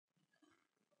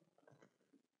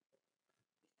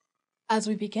As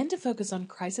we begin to focus on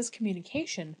crisis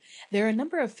communication, there are a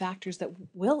number of factors that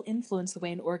will influence the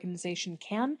way an organization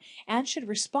can and should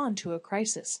respond to a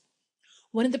crisis.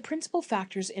 One of the principal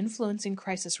factors influencing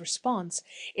crisis response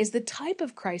is the type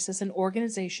of crisis an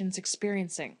organization is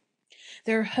experiencing.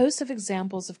 There are hosts of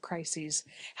examples of crises.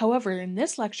 However, in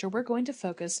this lecture, we're going to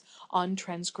focus on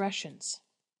transgressions.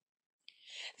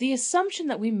 The assumption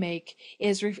that we make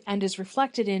is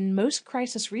reflected in most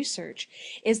crisis research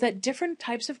is that different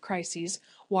types of crises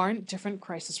warrant different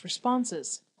crisis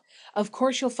responses. Of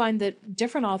course, you'll find that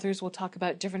different authors will talk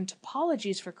about different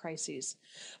topologies for crises.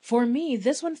 For me,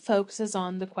 this one focuses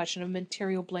on the question of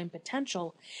material blame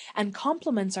potential and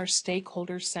complements our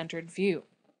stakeholder-centered view.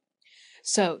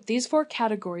 So, these four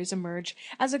categories emerge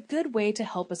as a good way to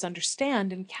help us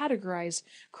understand and categorize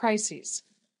crises.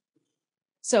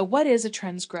 So, what is a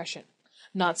transgression?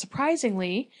 Not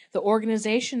surprisingly, the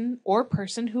organization or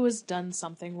person who has done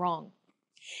something wrong.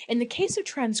 In the case of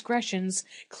transgressions,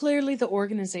 clearly the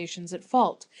organization's at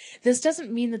fault. This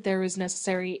doesn't mean that there is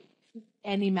necessarily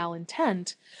any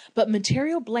malintent, but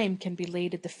material blame can be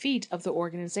laid at the feet of the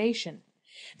organization.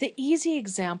 The easy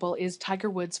example is Tiger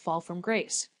Woods' fall from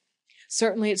grace.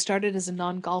 Certainly it started as a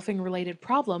non-golfing related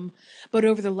problem, but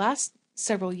over the last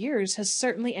several years has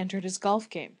certainly entered his golf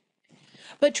game.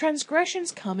 But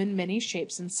transgressions come in many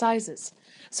shapes and sizes.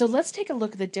 So let's take a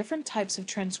look at the different types of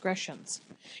transgressions.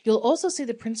 You'll also see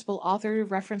the principal author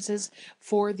references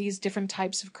for these different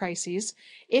types of crises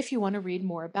if you want to read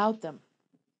more about them.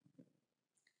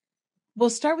 We'll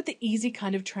start with the easiest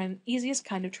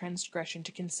kind of transgression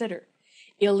to consider,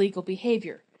 illegal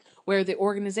behavior, where the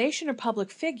organization or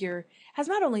public figure has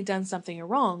not only done something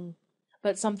wrong,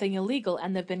 but something illegal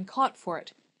and they've been caught for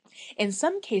it. In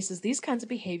some cases, these kinds of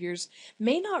behaviors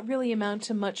may not really amount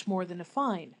to much more than a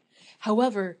fine.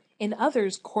 However, in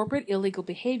others, corporate illegal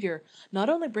behavior not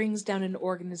only brings down an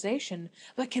organization,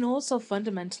 but can also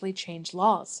fundamentally change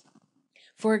laws.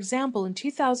 For example, in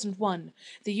 2001,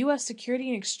 the U.S. Securities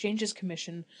and Exchange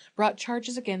Commission brought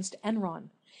charges against Enron,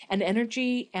 an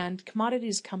energy and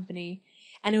commodities company,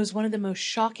 and it was one of the most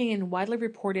shocking and widely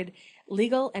reported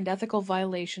legal and ethical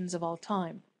violations of all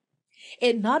time.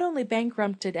 It not only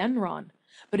bankrupted Enron,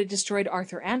 but it destroyed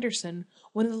Arthur Andersen,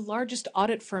 one of the largest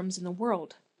audit firms in the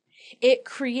world. It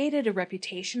created a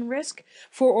reputation risk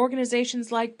for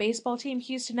organizations like baseball team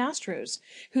Houston Astros,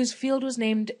 whose field was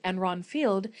named Enron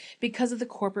Field because of the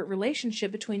corporate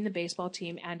relationship between the baseball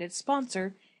team and its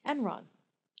sponsor, Enron.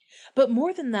 But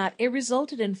more than that, it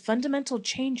resulted in fundamental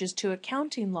changes to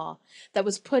accounting law that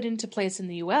was put into place in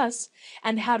the U.S.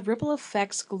 and had ripple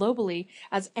effects globally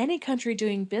as any country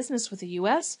doing business with the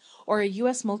U.S. or a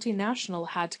U.S. multinational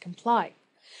had to comply.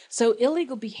 So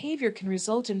illegal behavior can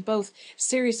result in both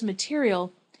serious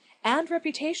material and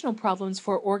reputational problems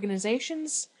for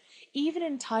organizations, even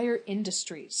entire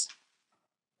industries.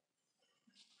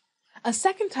 A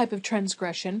second type of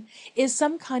transgression is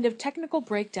some kind of technical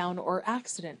breakdown or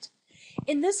accident.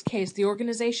 In this case, the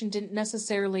organization didn't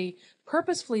necessarily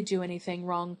purposefully do anything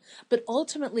wrong, but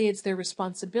ultimately it's their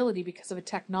responsibility because of a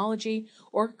technology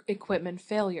or equipment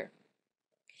failure.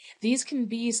 These can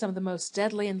be some of the most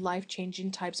deadly and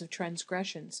life-changing types of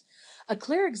transgressions. A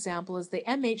clear example is the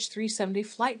MH370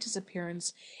 flight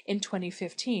disappearance in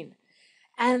 2015,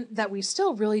 and that we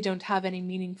still really don't have any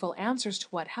meaningful answers to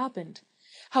what happened.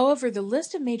 However, the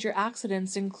list of major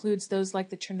accidents includes those like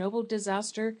the Chernobyl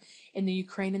disaster in the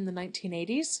Ukraine in the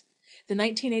 1980s, the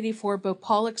 1984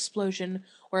 Bhopal explosion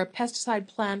where a pesticide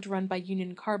plant run by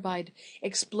Union Carbide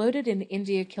exploded in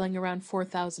India killing around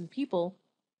 4,000 people,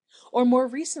 or more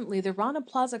recently the Rana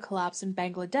Plaza collapse in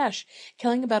Bangladesh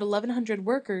killing about 1,100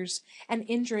 workers and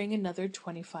injuring another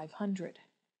 2,500.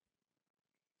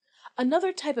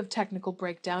 Another type of technical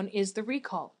breakdown is the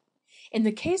recall. In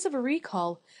the case of a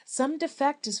recall, some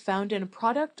defect is found in a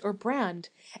product or brand,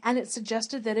 and it's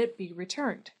suggested that it be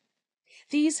returned.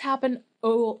 These happen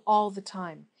all the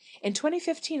time. In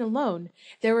 2015 alone,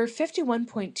 there were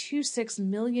 51.26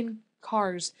 million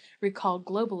cars recalled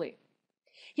globally.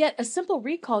 Yet, a simple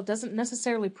recall doesn't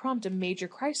necessarily prompt a major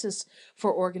crisis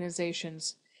for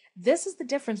organizations. This is the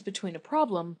difference between a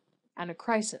problem and a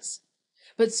crisis.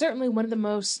 But certainly one of the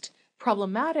most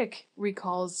problematic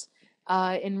recalls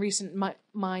in recent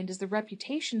mind is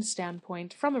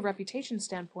from a reputation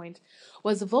standpoint,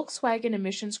 was the Volkswagen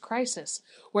emissions crisis,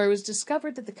 where it was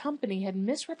discovered that the company had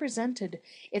misrepresented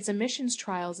its emissions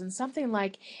trials and something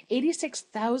like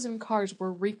 86,000 cars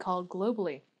were recalled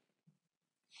globally.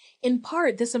 In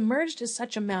part, this emerged as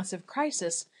such a massive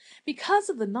crisis because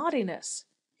of the naughtiness.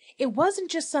 It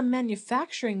wasn't just some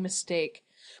manufacturing mistake,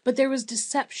 but there was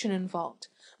deception involved.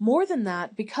 More than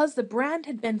that, because the brand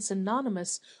had been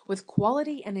synonymous with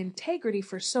quality and integrity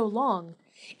for so long,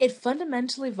 it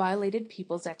fundamentally violated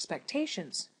people's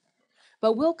expectations.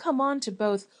 But we'll come on to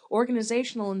both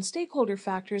organizational and stakeholder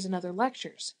factors in other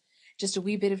lectures. Just a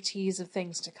wee bit of tease of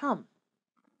things to come.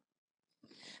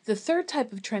 The third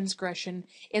type of transgression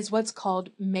is what's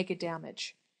called mega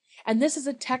damage. And this is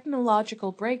a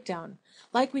technological breakdown,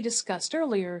 like we discussed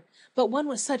earlier, but one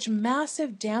with such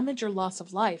massive damage or loss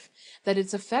of life that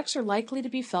its effects are likely to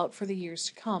be felt for the years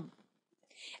to come.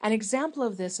 An example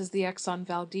of this is the Exxon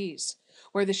Valdez,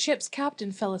 where the ship's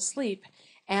captain fell asleep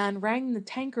and ran the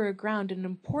tanker aground in an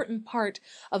important part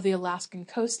of the Alaskan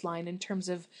coastline in terms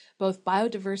of both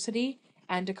biodiversity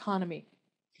and economy.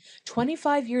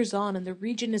 25 years on, and the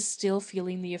region is still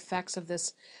feeling the effects of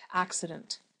this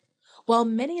accident. While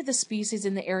many of the species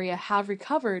in the area have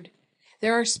recovered,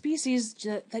 there are species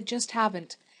that just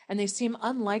haven't, and they seem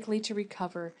unlikely to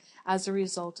recover as a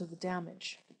result of the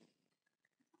damage.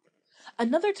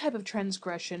 Another type of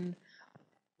transgression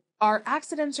are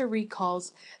accidents or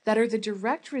recalls that are the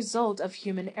direct result of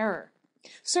human error.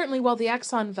 Certainly, while the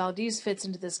Exxon Valdez fits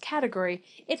into this category,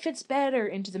 it fits better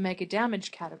into the mega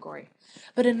damage category.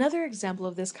 But another example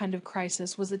of this kind of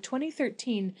crisis was the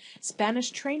 2013 Spanish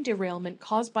train derailment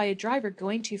caused by a driver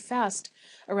going too fast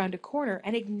around a corner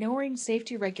and ignoring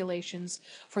safety regulations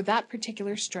for that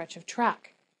particular stretch of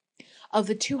track. Of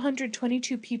the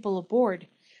 222 people aboard,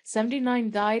 79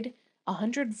 died,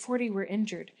 140 were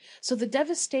injured, so the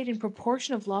devastating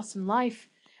proportion of loss in life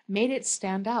made it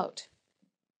stand out.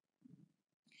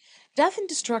 Death and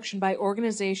destruction by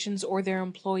organizations or their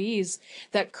employees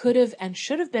that could have and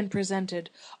should have been prevented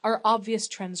are obvious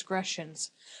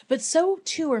transgressions, but so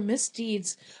too are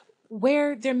misdeeds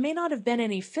where there may not have been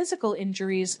any physical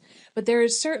injuries, but there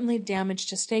is certainly damage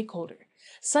to stakeholder.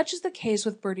 Such is the case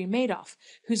with Bernie Madoff,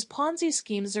 whose Ponzi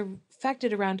schemes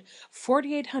affected around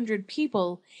 4,800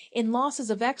 people in losses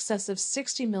of excess of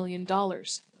 $60 million.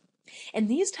 In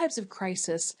these types of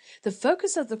crisis, the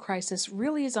focus of the crisis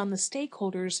really is on the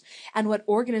stakeholders and what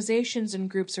organizations and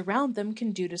groups around them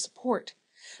can do to support.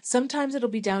 Sometimes it'll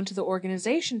be down to the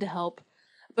organization to help,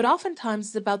 but oftentimes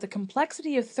it's about the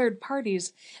complexity of third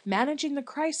parties managing the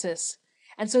crisis,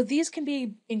 and so these can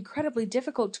be incredibly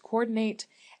difficult to coordinate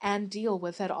and deal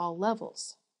with at all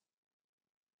levels.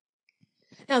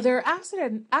 Now, there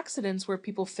are accidents where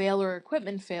people fail or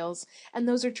equipment fails, and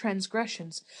those are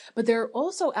transgressions. But there are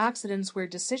also accidents where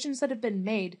decisions that have been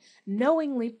made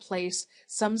knowingly place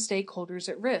some stakeholders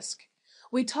at risk.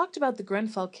 We talked about the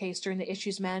Grenfell case during the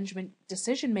issues management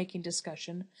decision-making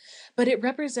discussion, but it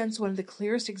represents one of the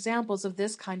clearest examples of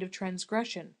this kind of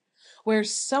transgression, where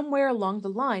somewhere along the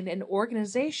line an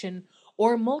organization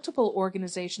or multiple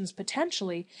organizations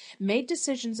potentially made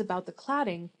decisions about the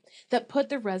cladding that put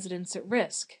the residents at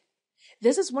risk.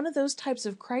 This is one of those types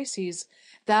of crises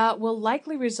that will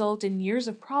likely result in years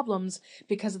of problems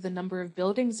because of the number of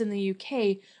buildings in the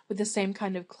UK with the same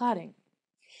kind of cladding.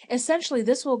 Essentially,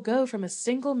 this will go from a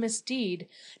single misdeed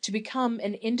to become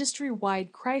an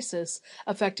industry-wide crisis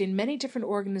affecting many different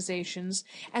organizations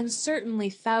and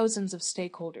certainly thousands of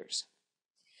stakeholders.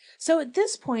 So at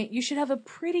this point, you should have a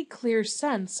pretty clear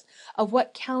sense of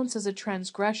what counts as a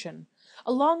transgression,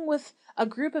 along with a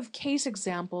group of case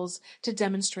examples to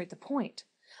demonstrate the point.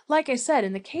 Like I said,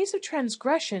 in the case of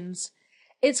transgressions,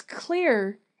 it's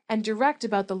clear and direct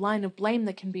about the line of blame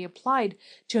that can be applied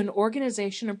to an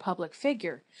organization or public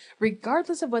figure,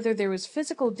 regardless of whether there was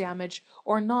physical damage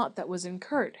or not that was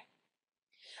incurred.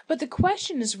 But the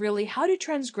question is really, how do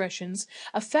transgressions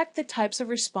affect the types of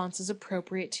responses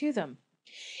appropriate to them?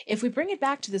 If we bring it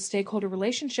back to the stakeholder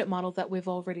relationship model that we've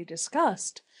already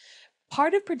discussed,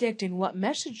 part of predicting what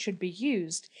message should be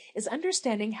used is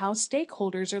understanding how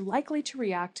stakeholders are likely to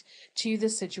react to the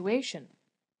situation.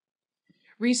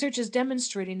 Research is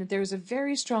demonstrating that there is a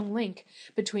very strong link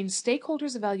between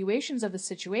stakeholders' evaluations of a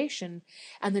situation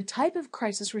and the type of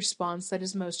crisis response that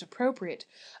is most appropriate.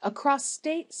 Across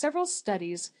several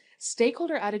studies,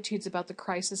 stakeholder attitudes about the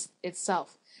crisis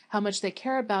itself, how much they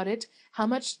care about it, how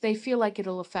much they feel like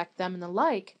it'll affect them, and the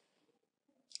like,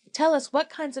 tell us what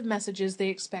kinds of messages they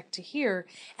expect to hear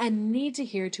and need to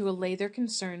hear to allay their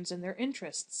concerns and their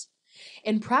interests.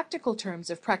 In practical terms,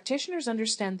 if practitioners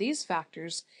understand these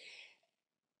factors,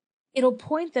 it'll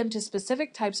point them to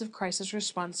specific types of crisis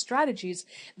response strategies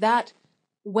that,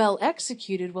 well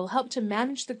executed, will help to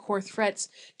manage the core threats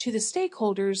to the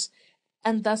stakeholders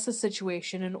and thus the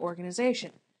situation and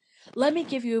organization. Let me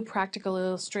give you a practical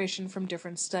illustration from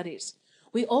different studies.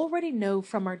 We already know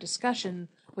from our discussion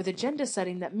with agenda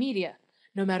setting that media,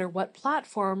 no matter what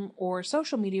platform or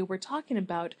social media we're talking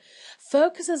about,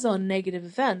 focuses on negative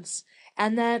events,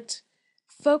 and that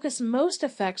focus most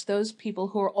affects those people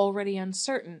who are already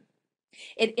uncertain.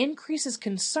 It increases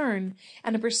concern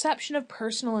and a perception of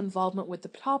personal involvement with the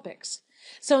topics.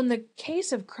 So in the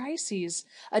case of crises,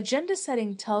 agenda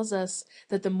setting tells us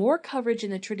that the more coverage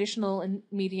in the traditional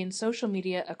media and social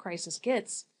media a crisis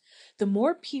gets, the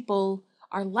more people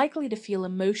are likely to feel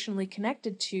emotionally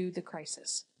connected to the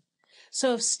crisis.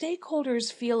 So if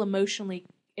stakeholders feel emotionally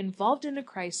involved in a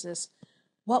crisis,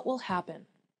 what will happen?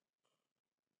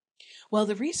 Well,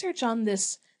 the research on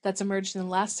this that's emerged in the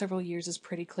last several years is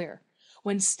pretty clear.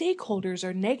 When stakeholders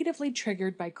are negatively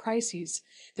triggered by crises,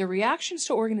 their reactions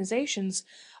to organizations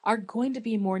are going to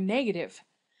be more negative.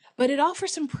 But it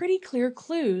offers some pretty clear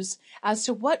clues as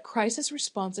to what crisis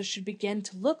responses should begin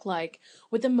to look like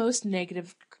with the most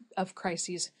negative of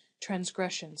crises,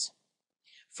 transgressions.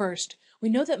 First, we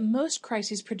know that most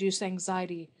crises produce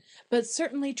anxiety, but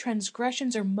certainly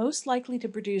transgressions are most likely to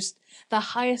produce the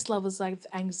highest levels of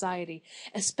anxiety,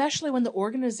 especially when the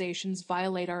organizations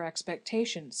violate our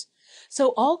expectations. So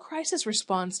all crisis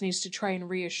response needs to try and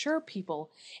reassure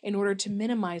people in order to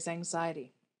minimize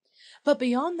anxiety. But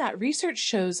beyond that, research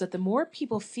shows that the more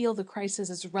people feel the crisis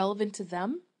is relevant to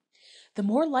them, the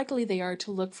more likely they are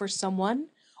to look for someone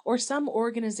or some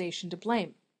organization to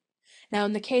blame. Now,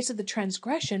 in the case of the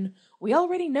transgression, we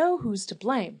already know who's to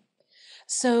blame.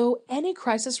 So any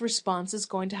crisis response is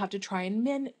going to have to try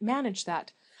and manage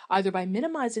that, either by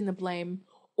minimizing the blame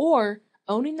or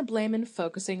owning the blame and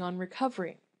focusing on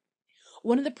recovery.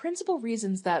 One of the principal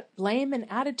reasons that blame and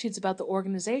attitudes about the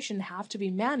organization have to be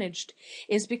managed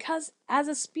is because, as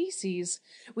a species,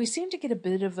 we seem to get a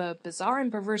bit of a bizarre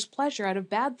and perverse pleasure out of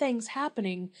bad things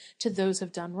happening to those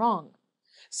who've done wrong.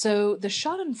 So the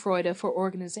schadenfreude for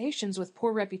organizations with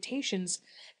poor reputations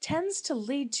tends to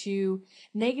lead to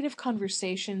negative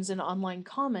conversations and online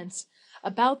comments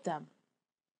about them.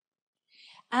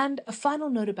 And a final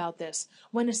note about this: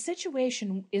 when a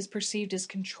situation is perceived as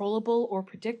controllable or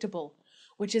predictable,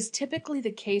 which is typically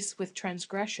the case with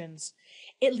transgressions,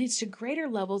 it leads to greater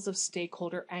levels of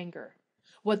stakeholder anger.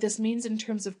 What this means in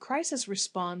terms of crisis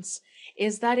response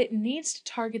is that it needs to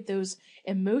target those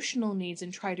emotional needs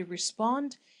and try to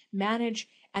respond, manage,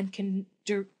 and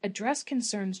address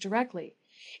concerns directly.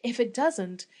 If it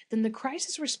doesn't, then the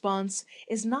crisis response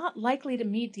is not likely to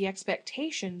meet the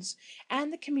expectations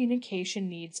and the communication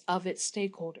needs of its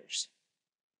stakeholders.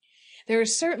 There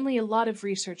is certainly a lot of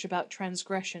research about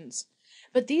transgressions,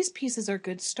 but these pieces are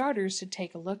good starters to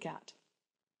take a look at.